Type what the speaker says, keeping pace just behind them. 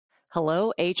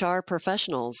Hello, HR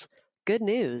professionals. Good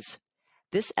news.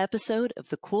 This episode of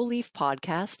the Cool Leaf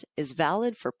podcast is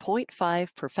valid for zero point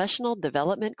 0.5 professional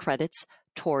development credits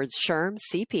towards SHRM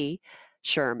CP,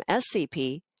 SHRM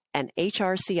SCP, and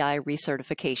HRCI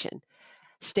recertification.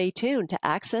 Stay tuned to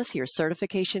access your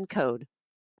certification code.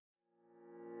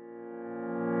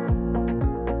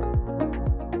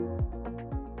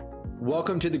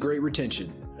 Welcome to The Great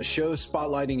Retention, a show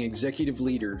spotlighting executive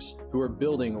leaders who are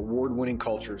building award-winning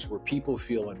cultures where people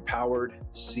feel empowered,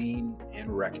 seen,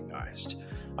 and recognized.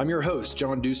 I'm your host,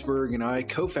 John Duesberg, and I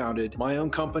co-founded my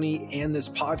own company and this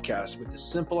podcast with the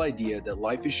simple idea that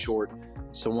life is short,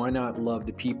 so why not love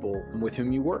the people with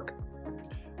whom you work?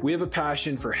 We have a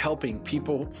passion for helping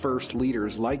people-first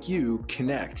leaders like you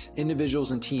connect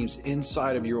individuals and teams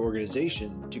inside of your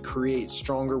organization to create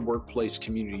stronger workplace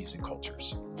communities and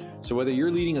cultures. So whether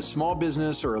you're leading a small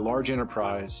business or a large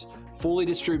enterprise, fully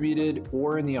distributed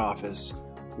or in the office,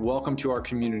 welcome to our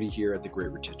community here at The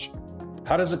Great Retention.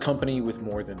 How does a company with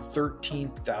more than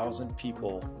 13,000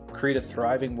 people create a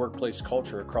thriving workplace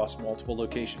culture across multiple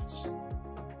locations?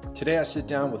 Today I sit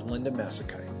down with Linda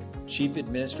Matzigkeit, Chief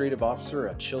Administrative Officer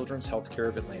at Children's Healthcare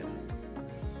of Atlanta.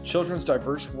 Children's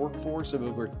diverse workforce of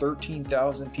over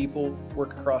 13,000 people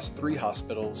work across 3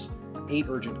 hospitals, 8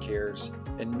 urgent cares,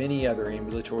 and many other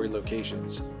ambulatory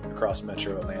locations across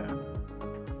Metro Atlanta.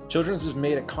 Children's has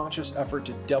made a conscious effort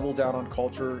to double down on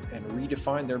culture and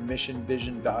redefine their mission,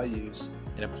 vision, values,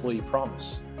 and employee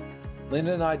promise.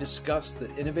 Linda and I discussed the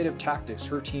innovative tactics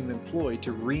her team employed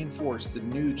to reinforce the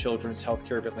new Children's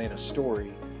Healthcare of Atlanta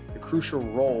story, the crucial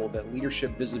role that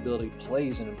leadership visibility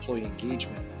plays in employee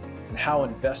engagement, and how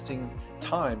investing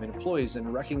time in employees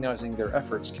and recognizing their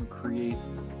efforts can create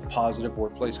a positive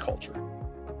workplace culture.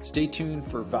 Stay tuned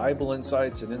for valuable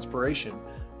insights and inspiration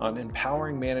on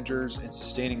empowering managers and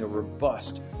sustaining a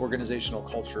robust organizational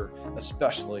culture,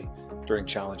 especially during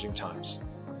challenging times.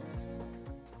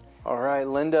 All right,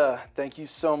 Linda, thank you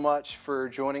so much for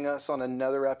joining us on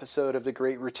another episode of The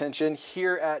Great Retention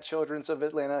here at Children's of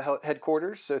Atlanta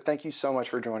headquarters. So thank you so much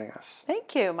for joining us.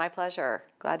 Thank you. My pleasure.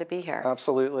 Glad to be here.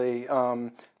 Absolutely.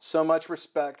 So much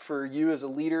respect for you as a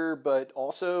leader, but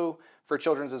also for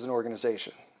Children's as an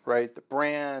organization, right? The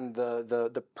brand,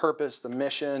 the purpose, the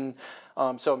mission.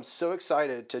 So I'm so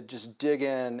excited to just dig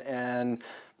in and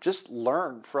just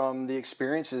learn from the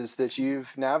experiences that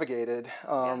you've navigated,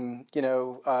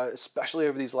 especially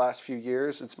over these last few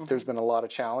years. There's been a lot of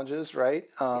challenges, right?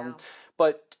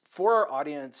 But for our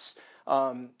audience,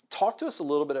 talk to us a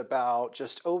little bit about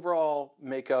just overall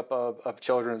makeup of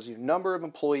Children's, number of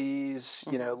employees,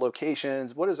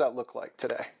 locations. What does that look like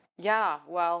today? Yeah,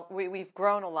 well, we've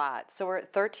grown a lot. So we're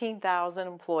at 13,000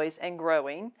 employees and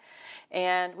growing.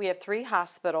 And we have 3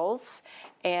 hospitals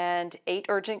and 8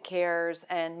 urgent cares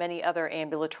and many other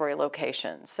ambulatory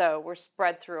locations. So we're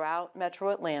spread throughout Metro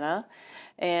Atlanta,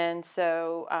 and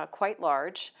so quite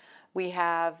large. We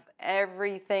have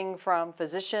everything from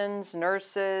physicians,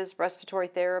 nurses, respiratory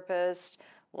therapists,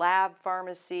 lab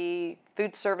pharmacy,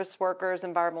 food service workers,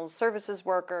 environmental services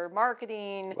worker,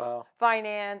 marketing,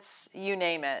 finance, you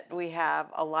name it. We have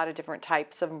a lot of different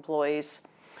types of employees,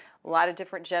 a lot of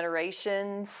different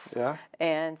generations. Yeah.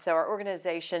 And so our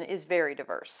organization is very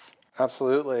diverse.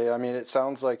 Absolutely. I mean, it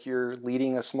sounds like you're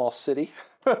leading a small city.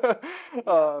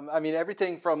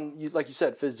 Everything from, like you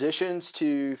said, physicians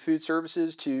to food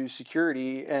services to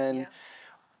security. And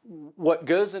what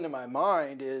goes into my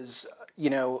mind is,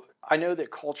 I know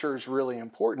that culture is really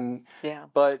important,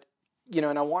 but,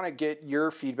 and I want to get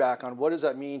your feedback on what does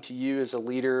that mean to you as a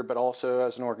leader, but also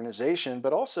as an organization,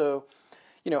 but also,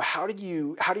 how do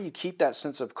you keep that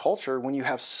sense of culture when you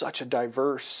have such a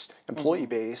diverse employee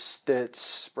base that's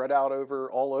spread out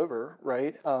all over,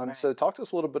 right? So talk to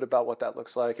us a little bit about what that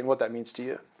looks like and what that means to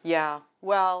you. Yeah,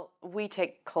 well, we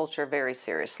take culture very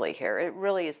seriously here. It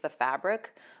really is the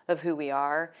fabric of who we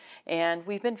are, and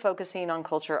we've been focusing on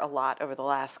culture a lot over the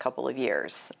last couple of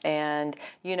years. And,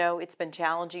 it's been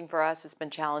challenging for us, it's been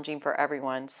challenging for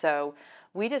everyone. So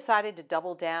we decided to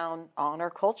double down on our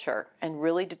culture and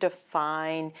really to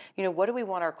define, what do we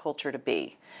want our culture to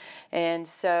be? And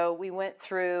so we went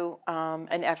through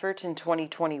an effort in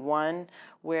 2021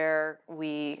 where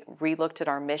we relooked at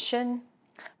our mission,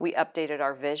 we updated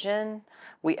our vision,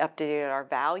 we updated our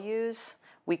values,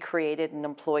 we created an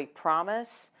employee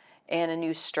promise and a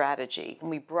new strategy. And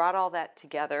we brought all that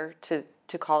together to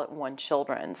call it One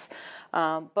Children's.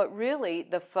 But really,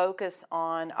 the focus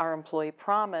on our employee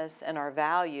promise and our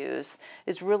values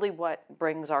is really what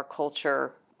brings our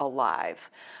culture alive.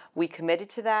 We committed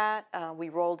to that. We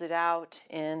rolled it out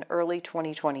in early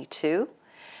 2022.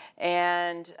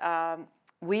 And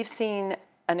we've seen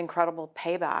an incredible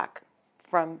payback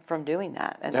from doing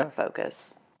that and that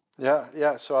focus.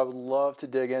 Yeah. So I would love to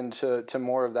dig into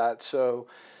more of that. So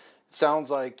it sounds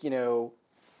like, you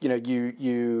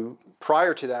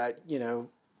prior to that,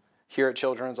 here at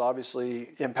Children's,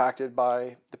 obviously impacted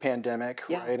by the pandemic,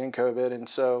 right, and COVID. And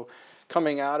so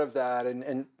coming out of that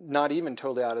and not even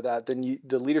totally out of that, then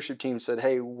the leadership team said,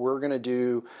 hey, we're going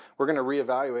to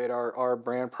reevaluate our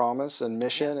brand promise and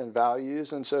mission and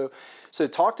values. And so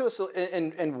talk to us,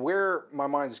 and where my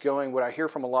mind's going, what I hear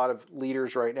from a lot of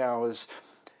leaders right now is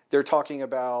they're talking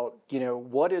about,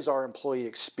 what is our employee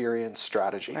experience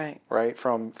strategy, right?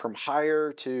 From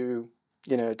hire to,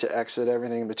 to exit,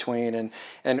 everything in between.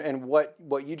 And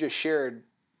what you just shared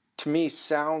to me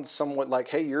sounds somewhat like,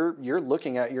 hey, you're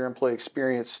looking at your employee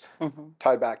experience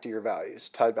tied back to your values,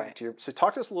 tied back to your. So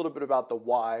talk to us a little bit about the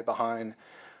why behind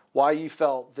why you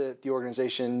felt that the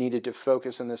organization needed to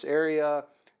focus in this area.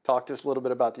 Talk to us a little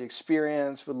bit about the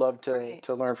experience. Would love to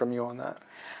learn from you on that.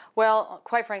 Well,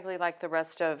 quite frankly, like the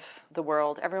rest of the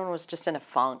world, everyone was just in a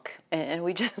funk, and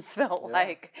we just felt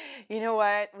like, you know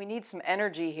what, we need some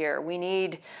energy here. We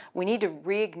need to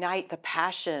reignite the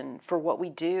passion for what we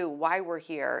do, why we're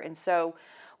here. And so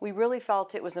we really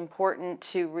felt it was important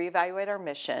to reevaluate our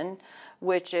mission,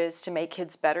 which is to make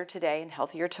kids better today and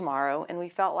healthier tomorrow. And we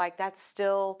felt like that's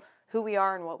still who we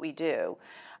are and what we do.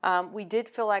 We did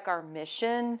feel like our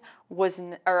mission or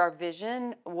our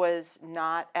vision was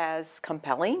not as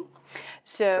compelling.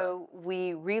 So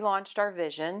we relaunched our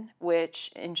vision,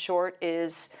 which in short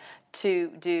is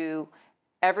to do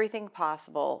everything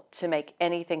possible to make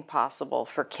anything possible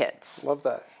for kids. Love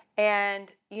that.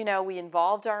 And, we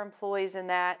involved our employees in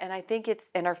that, and I think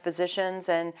and our physicians,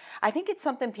 and I think it's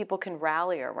something people can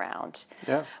rally around.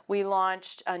 Yeah. We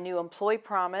launched a new employee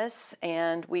promise,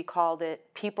 and we called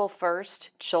it People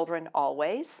First, Children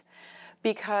Always,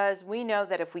 because we know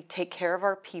that if we take care of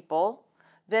our people,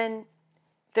 then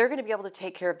they're going to be able to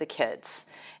take care of the kids.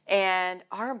 And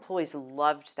our employees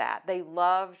loved that. They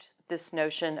loved this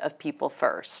notion of people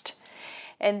first.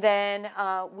 And then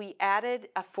we added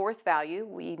a fourth value.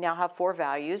 We now have 4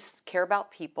 values: care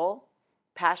about people,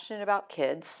 passionate about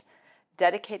kids,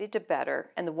 dedicated to better,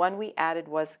 and the one we added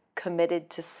was committed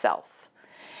to self.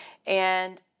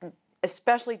 And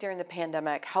especially during the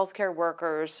pandemic, healthcare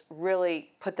workers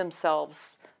really put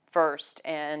themselves first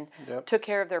and took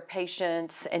care of their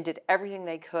patients and did everything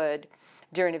they could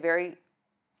during a very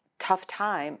tough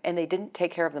time, and they didn't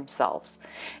take care of themselves.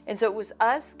 And so it was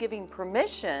us giving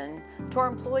permission to our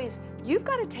employees, you've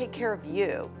got to take care of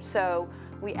you. So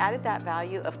we added that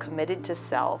value of committed to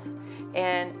self,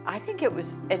 and I think it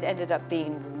ended up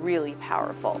being really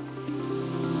powerful.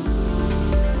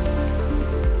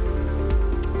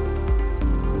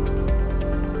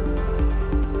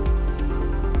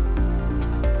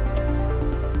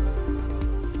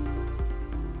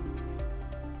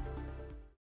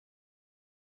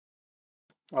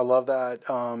 I love that.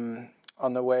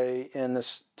 On the way in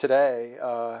this today,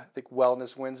 I think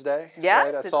Wellness Wednesday. Yeah,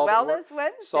 right? it's Wellness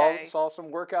Wednesday. Saw some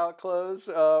workout clothes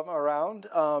around.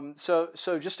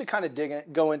 So just to kind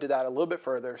of go into that a little bit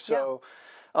further. So,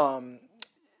 so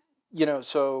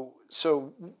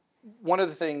one of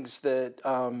the things that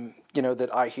that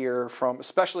I hear from,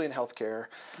 especially in healthcare,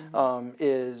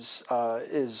 is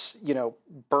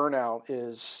burnout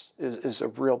is a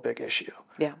real big issue.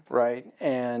 Yeah. Right.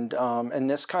 And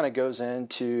this kind of goes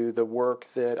into the work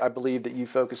that I believe that you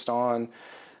focused on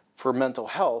for mental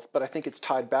health, but I think it's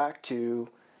tied back to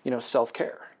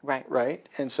self-care. Right. Right.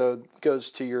 And so it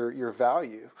goes to your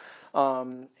value.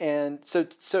 And so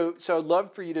I'd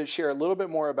love for you to share a little bit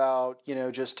more about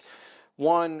just.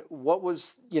 One, what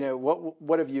was,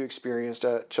 what have you experienced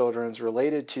at Children's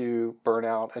related to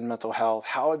burnout and mental health?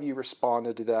 How have you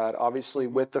responded to that? Obviously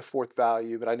with the fourth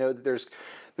value, but I know that there's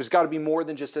got to be more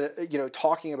than just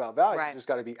talking about values. Right. There's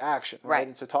got to be action, right?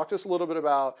 And so talk to us a little bit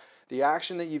about the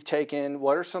action that you've taken.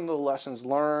 What are some of the lessons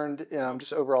learned?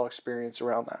 Just overall experience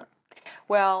around that.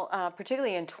 Well,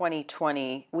 particularly in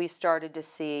 2020, we started to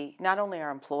see not only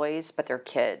our employees, but their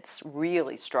kids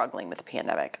really struggling with the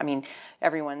pandemic. I mean,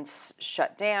 everyone's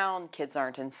shut down, kids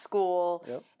aren't in school.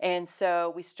 Yep. And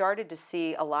so we started to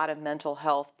see a lot of mental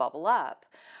health bubble up.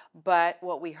 But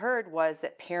what we heard was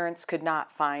that parents could not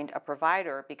find a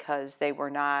provider because they were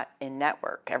not in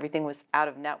network. Everything was out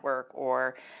of network,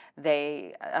 or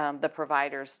the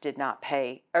providers did not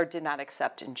pay or did not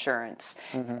accept insurance.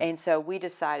 And so we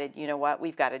decided, you know what,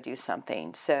 we've got to do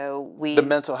something. So the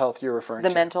mental health you're referring to.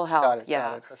 The mental health, got it.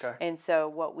 yeah. Okay. And so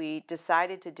what we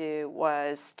decided to do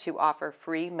was to offer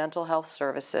free mental health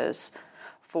services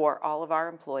for all of our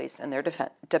employees and their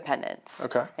dependents.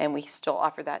 Okay. And we still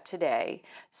offer that today.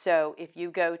 So if you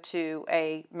go to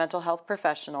a mental health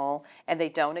professional and they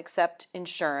don't accept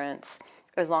insurance,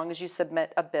 as long as you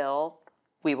submit a bill,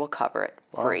 we will cover it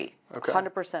free. Okay.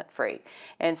 100% free.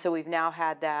 And so we've now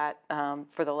had that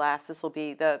for this will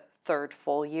be the third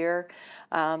full year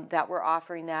that we're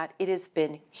offering that. It has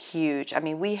been huge. I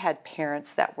mean, we had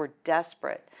parents that were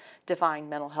desperate to find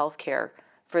mental health care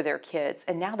for their kids,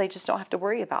 and now they just don't have to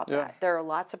worry about that. There are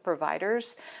lots of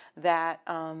providers that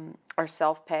are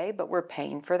self-pay, but we're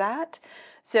paying for that.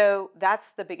 So that's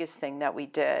the biggest thing that we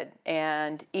did.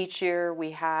 And each year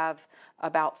we have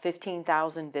about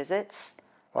 15,000 visits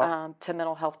to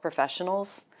mental health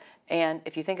professionals. And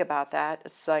if you think about that,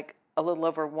 it's like a little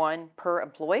over one per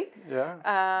employee.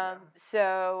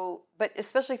 So, but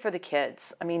especially for the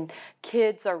kids. I mean,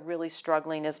 kids are really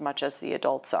struggling as much as the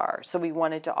adults are. So we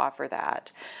wanted to offer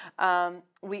that.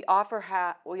 We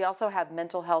also have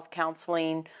mental health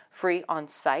counseling free on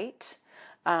site.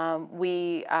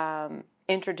 We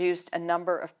introduced a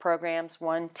number of programs,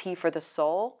 one Tea for the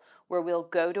Soul, where we'll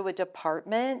go to a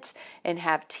department and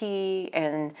have tea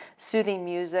and soothing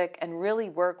music and really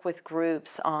work with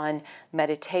groups on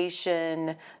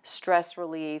meditation, stress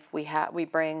relief. We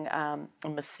bring a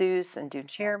masseuse and do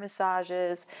chair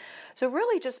massages. So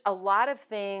really just a lot of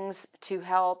things to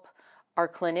help our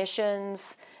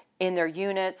clinicians in their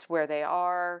units where they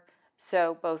are.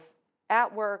 So both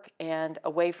at work and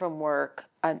away from work,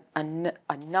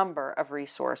 a number of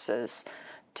resources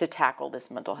to tackle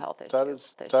this mental health issue.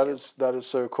 That is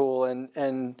so cool.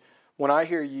 And when I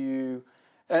hear you,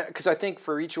 because I think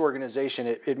for each organization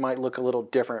it might look a little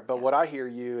different, but what I hear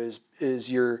you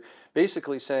is you're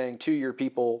basically saying to your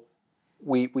people,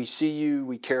 we see you,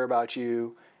 we care about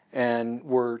you, and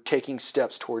we're taking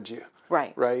steps towards you.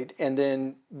 Right. And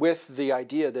then with the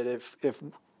idea that if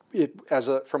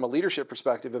from a leadership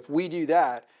perspective, if we do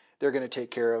that, they're going to take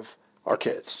care of our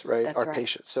kids, right? That's our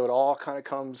patients. So it all kind of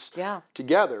comes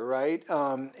together, right?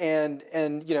 And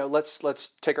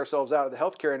let's take ourselves out of the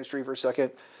healthcare industry for a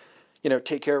second.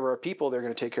 Take care of our people. They're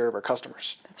going to take care of our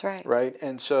customers. That's right. Right.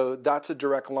 And so that's a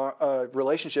direct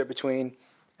relationship between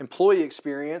employee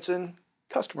experience and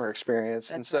customer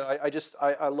experience. And so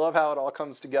I love how it all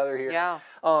comes together here. Yeah.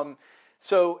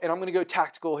 So, and I'm going to go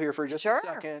tactical here for just a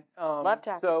second. Love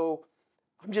tactical. So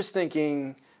I'm just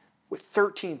thinking, with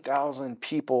 13,000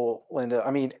 people, Linda,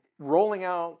 I mean, rolling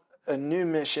out a new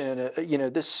mission,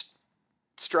 this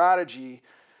strategy,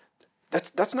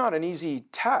 that's not an easy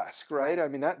task, right? I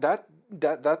mean,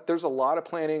 that there's a lot of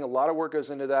planning, a lot of work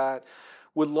goes into that.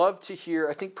 Would love to hear,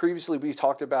 I think previously we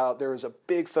talked about there was a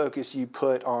big focus you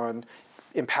put on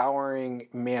empowering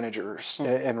managers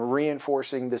and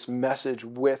reinforcing this message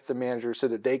with the managers so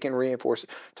that they can reinforce it.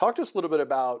 Talk to us a little bit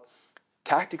about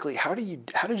tactically, how did you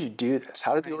do this?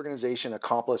 How did the organization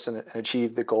accomplish and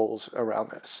achieve the goals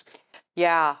around this?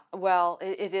 Yeah, well,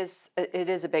 it is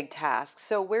a big task.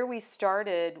 So where we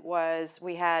started was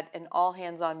we had an all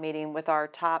hands-on meeting with our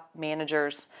top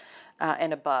managers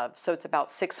and above. So it's about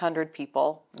 600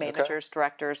 people, managers,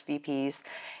 directors, VPs.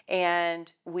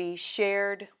 And we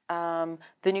shared the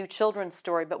new children's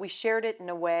story, but we shared it in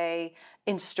a way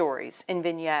in stories, in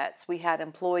vignettes. We had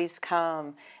employees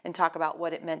come and talk about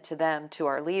what it meant to them, to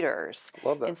our leaders.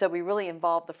 Love that. And so we really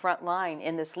involved the front line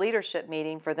in this leadership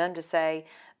meeting for them to say,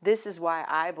 this is why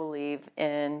I believe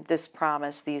in this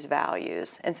promise, these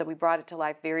values. And so we brought it to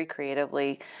life very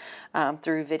creatively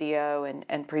through video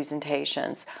and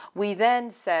presentations. We then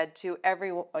said to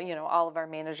all of our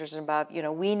managers and above,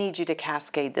 we need you to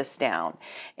cascade this down.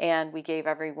 And we gave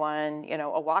everyone,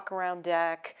 a walk around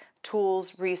deck,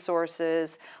 tools,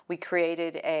 resources. We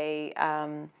created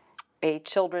a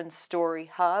children's story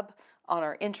hub on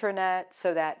our intranet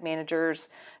so that managers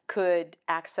could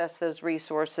access those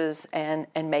resources and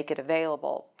make it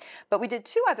available. But we did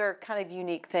two other kind of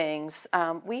unique things.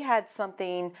 We had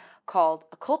something called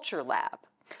a culture lab.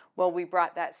 Well, we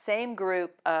brought that same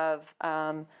group of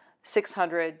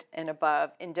 600 and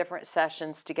above in different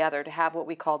sessions together to have what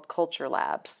we called culture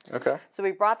labs. Okay. So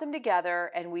we brought them together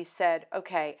and we said,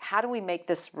 okay, how do we make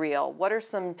this real? What are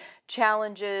some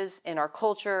challenges in our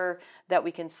culture that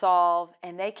we can solve?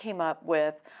 And they came up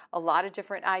with a lot of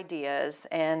different ideas,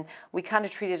 and we kind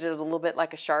of treated it a little bit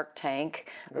like a Shark Tank.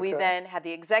 Okay. We then had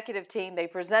the executive team, they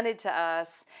presented to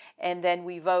us, and then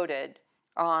we voted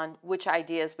on which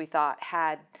ideas we thought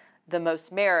had the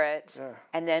most merit,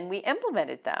 and then we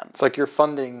implemented them. It's like you're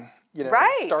funding,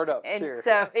 startups and here.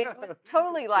 So it was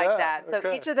totally like that.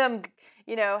 So each of them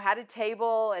had a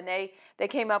table, and they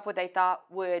came up with what they thought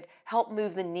would help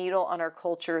move the needle on our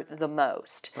culture the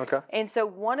most. Okay. And so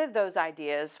one of those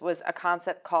ideas was a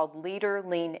concept called Leader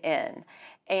Lean In.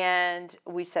 And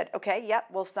we said, okay, yep,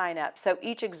 we'll sign up. So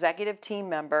each executive team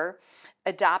member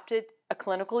adopted a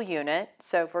clinical unit.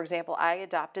 So for example, I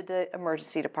adopted the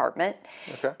emergency department.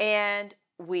 Okay. And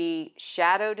we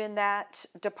shadowed in that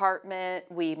department.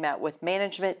 We met with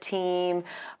management team.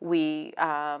 We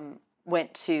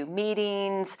went to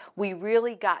meetings. We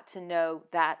really got to know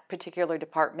that particular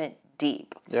department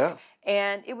deep. Yeah.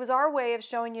 And it was our way of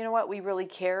showing, we really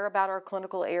care about our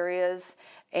clinical areas,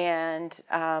 and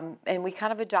we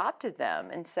kind of adopted them.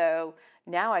 And so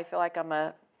now I feel like I'm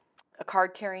a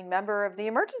card-carrying member of the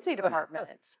emergency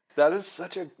department. That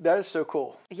is so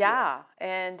cool. Yeah.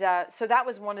 And so that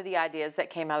was one of the ideas that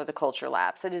came out of the Culture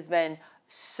Labs. It has been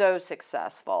so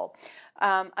successful.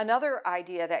 Another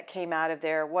idea that came out of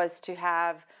there was to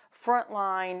have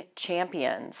frontline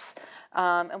champions,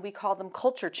 and we call them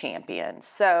culture champions.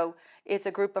 So it's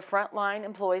a group of frontline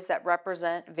employees that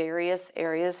represent various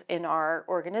areas in our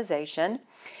organization,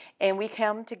 and we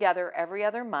come together every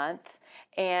other month.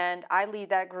 And I lead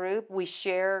that group. We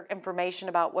share information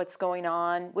about what's going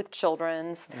on with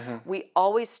children's. Mm-hmm. We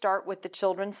always start with the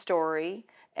children's story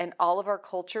and all of our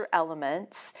culture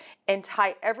elements, and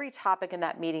tie every topic in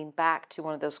that meeting back to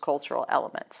one of those cultural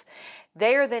elements.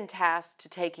 They are then tasked to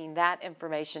taking that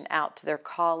information out to their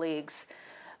colleagues,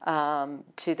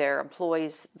 to their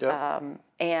employees. Yep.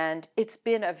 And it's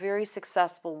been a very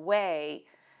successful way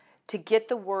to get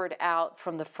the word out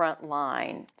from the front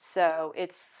line. So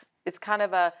it's kind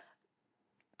of a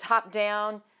top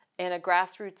down and a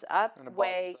grassroots up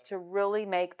way to really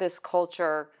make this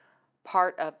culture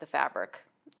part of the fabric.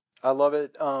 I love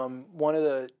it. One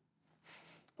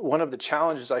of the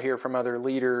challenges I hear from other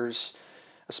leaders,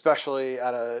 especially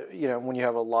at when you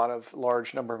have a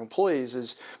large number of employees,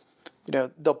 is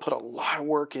they'll put a lot of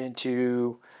work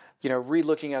into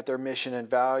re-looking at their mission and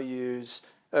values.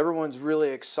 Everyone's really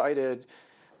excited,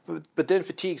 but then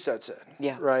fatigue sets in.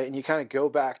 Yeah. Right, and you kind of go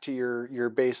back to your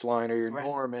baseline or your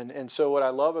norm. And so what I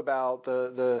love about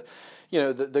the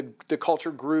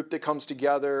culture group that comes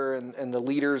together and the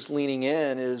leaders leaning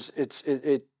in is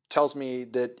it tells me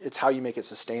that it's how you make it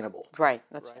sustainable. Right.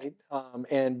 That's right.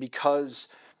 And because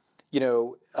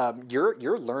you're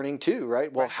learning too,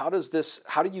 right? Well, how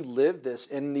do you live this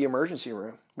in the emergency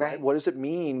room? Right. What does it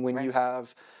mean when you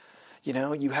have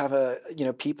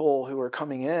people who are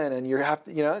coming in, and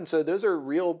and so those are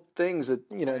real things that,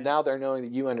 now they're knowing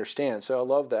that you understand. So I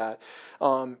love that.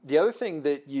 The other thing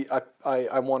that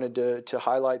I wanted to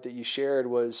highlight that you shared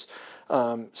was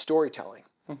storytelling.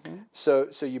 Mm-hmm.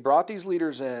 So you brought these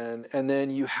leaders in, and then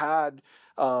you had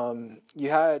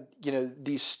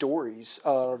these stories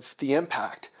of the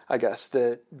impact, I guess,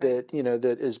 that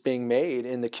is being made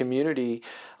in the community,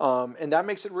 and that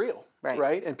makes it real.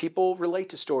 Right. And people relate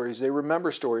to stories. They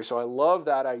remember stories. So I love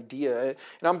that idea.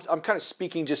 And I'm kind of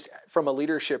speaking just from a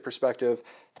leadership perspective,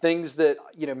 things that,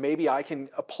 maybe I can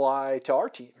apply to our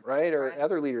team, right? Or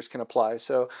other leaders can apply.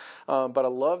 So, but I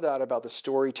love that about the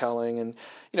storytelling. And,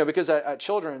 because at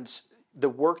Children's, the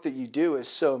work that you do is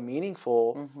so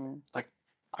meaningful. Mm-hmm. Like,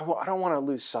 I don't want to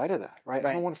lose sight of that, right?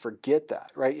 I don't want to forget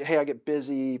that, right? Hey, I get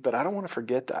busy, but I don't want to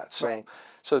forget that.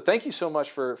 So thank you so much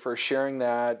for sharing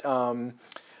that.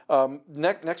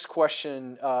 Next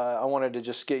question, I wanted to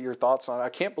just get your thoughts on. I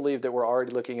can't believe that we're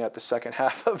already looking at the second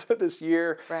half of this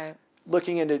year. Right.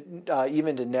 Looking into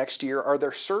even to next year, are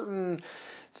there certain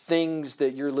things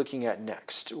that you're looking at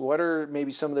next? What are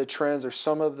maybe some of the trends or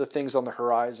some of the things on the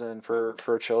horizon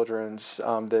for Children's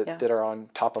that are on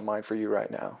top of mind for you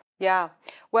right now? Yeah.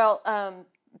 Well,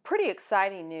 pretty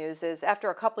exciting news is after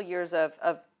a couple of years of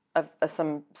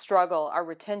some struggle, our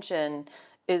retention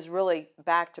is really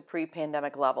back to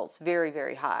pre-pandemic levels, very,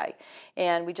 very high.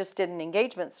 And we just did an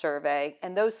engagement survey,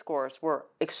 and those scores were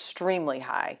extremely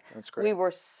high. That's great. We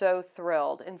were so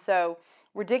thrilled. And so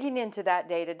we're digging into that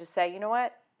data to say, you know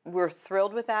what? We're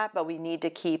thrilled with that, but we need to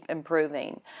keep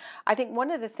improving. I think one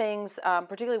of the things,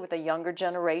 particularly with the younger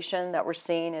generation that we're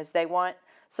seeing, is they want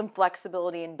some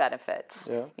flexibility in benefits.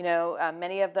 Yeah.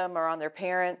 Many of them are on their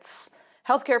parents'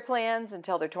 healthcare plans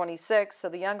until they're 26. So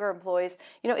the younger employees,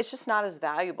 it's just not as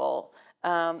valuable.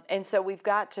 And so we've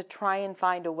got to try and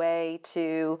find a way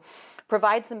to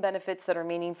provide some benefits that are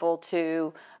meaningful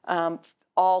to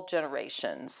all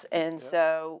generations. And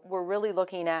so we're really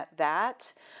looking at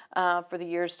that for the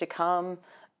years to come.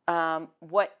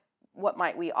 What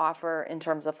might we offer in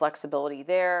terms of flexibility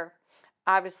there?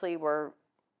 Obviously, we're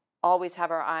always have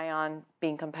our eye on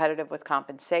being competitive with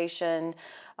compensation.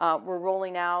 We're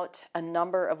rolling out a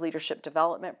number of leadership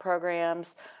development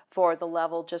programs for the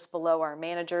level just below our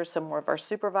manager, so more of our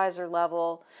supervisor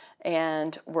level,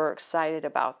 and we're excited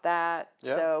about that.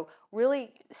 Yeah. So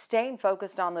really staying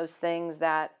focused on those things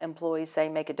that employees say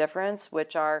make a difference,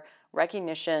 which are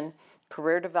recognition,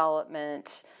 career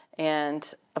development,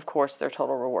 and of course their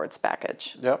total rewards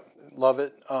package. Yep, love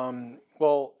it.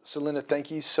 Well, so Linda,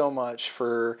 thank you so much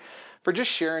for just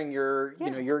sharing your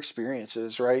your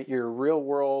experiences, right? Your real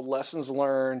world lessons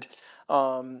learned.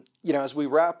 As we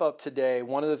wrap up today,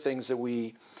 one of the things that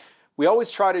we always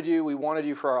try to do, we want to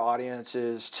do for our audience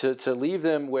is to leave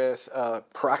them with a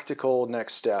practical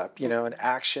next step, an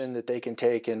action that they can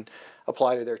take and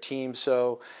apply to their team.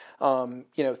 So,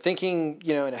 thinking,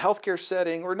 in a healthcare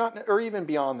setting or not, or even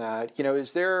beyond that,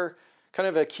 is there kind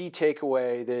of a key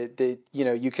takeaway that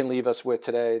you can leave us with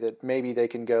today that maybe they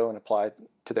can go and apply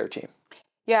to their team?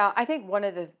 Yeah, I think one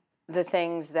of the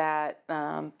things that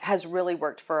has really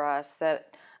worked for us that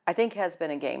I think has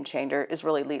been a game changer is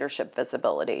really leadership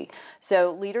visibility.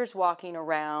 So leaders walking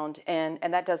around, and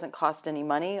that doesn't cost any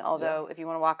money, although if you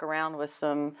want to walk around with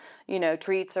some,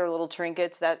 treats or little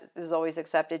trinkets, that is always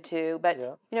accepted too.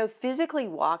 But, physically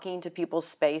walking to people's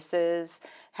spaces,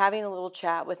 having a little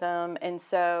chat with them. And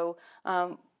so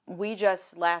we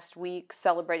just last week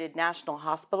celebrated National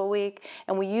Hospital Week,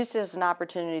 and we used it as an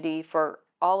opportunity for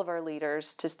all of our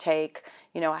leaders to take,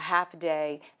 a half a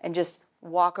day and just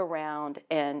walk around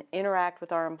and interact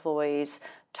with our employees,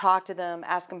 talk to them,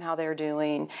 ask them how they're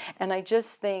doing. And I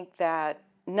just think that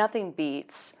nothing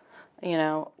beats,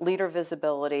 leader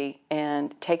visibility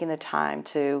and taking the time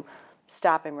to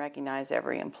stop and recognize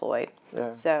every employee.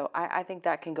 Yeah. So I think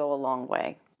that can go a long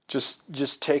way.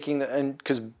 Just taking and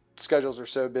because schedules are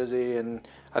so busy, and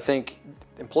I think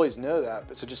employees know that,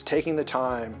 but so just taking the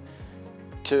time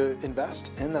to invest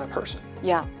in that person.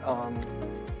 Yeah.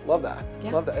 Love that.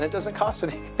 Yeah. Love that. And it doesn't cost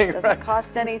anything. It doesn't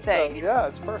cost anything. Yeah,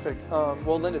 it's perfect.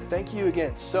 Well, Linda, thank you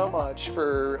again so much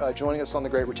for joining us on the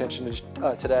Great Retention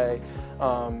today.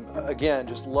 Again,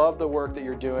 just love the work that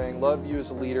you're doing, love you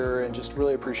as a leader, and just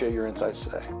really appreciate your insights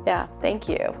today. Yeah, thank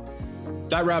you.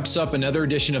 That wraps up another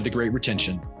edition of The Great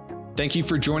Retention. Thank you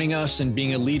for joining us and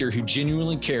being a leader who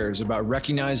genuinely cares about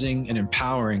recognizing and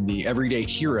empowering the everyday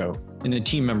hero and the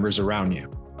team members around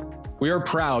you. We are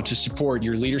proud to support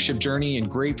your leadership journey and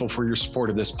grateful for your support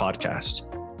of this podcast.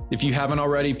 If you haven't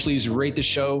already, please rate the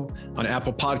show on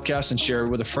Apple Podcasts and share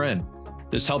it with a friend.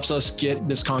 This helps us get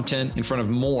this content in front of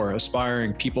more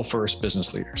aspiring people-first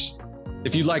business leaders.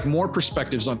 If you'd like more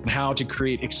perspectives on how to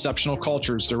create exceptional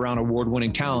cultures around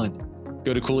award-winning talent,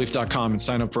 go to coolleaf.com and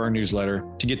sign up for our newsletter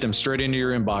to get them straight into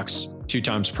your inbox 2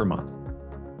 times per month.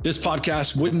 This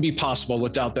podcast wouldn't be possible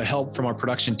without the help from our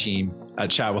production team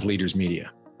at Chat with Leaders Media.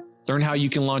 Learn how you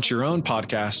can launch your own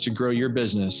podcast to grow your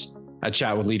business at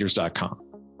chatwithleaders.com.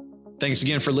 Thanks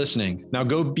again for listening. Now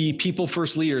go be people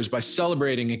first leaders by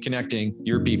celebrating and connecting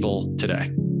your people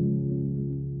today.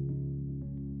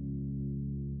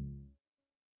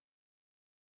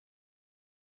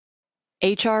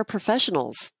 HR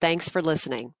professionals, thanks for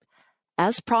listening.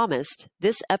 As promised,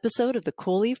 this episode of the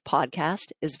Cool Leaf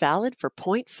podcast is valid for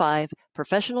 0.5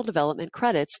 professional development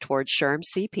credits towards SHRM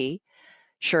CP,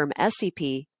 SHRM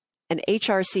SCP, and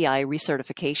HRCI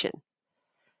recertification.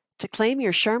 To claim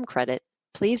your SHRM credit,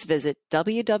 please visit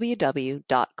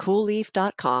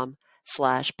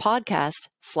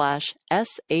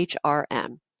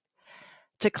www.coolleaf.com/podcast/SHRM.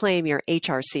 To claim your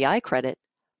HRCI credit,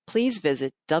 please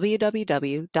visit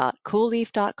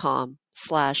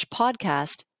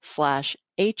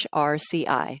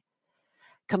www.coolleaf.com/podcast/HRCI.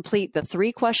 Complete the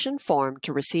 3-question form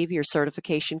to receive your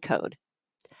certification code.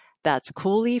 That's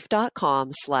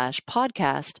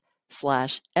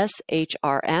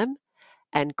coolleaf.com/podcast/SHRM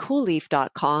and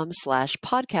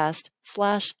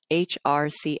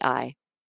coolleaf.com/podcast/HRCI.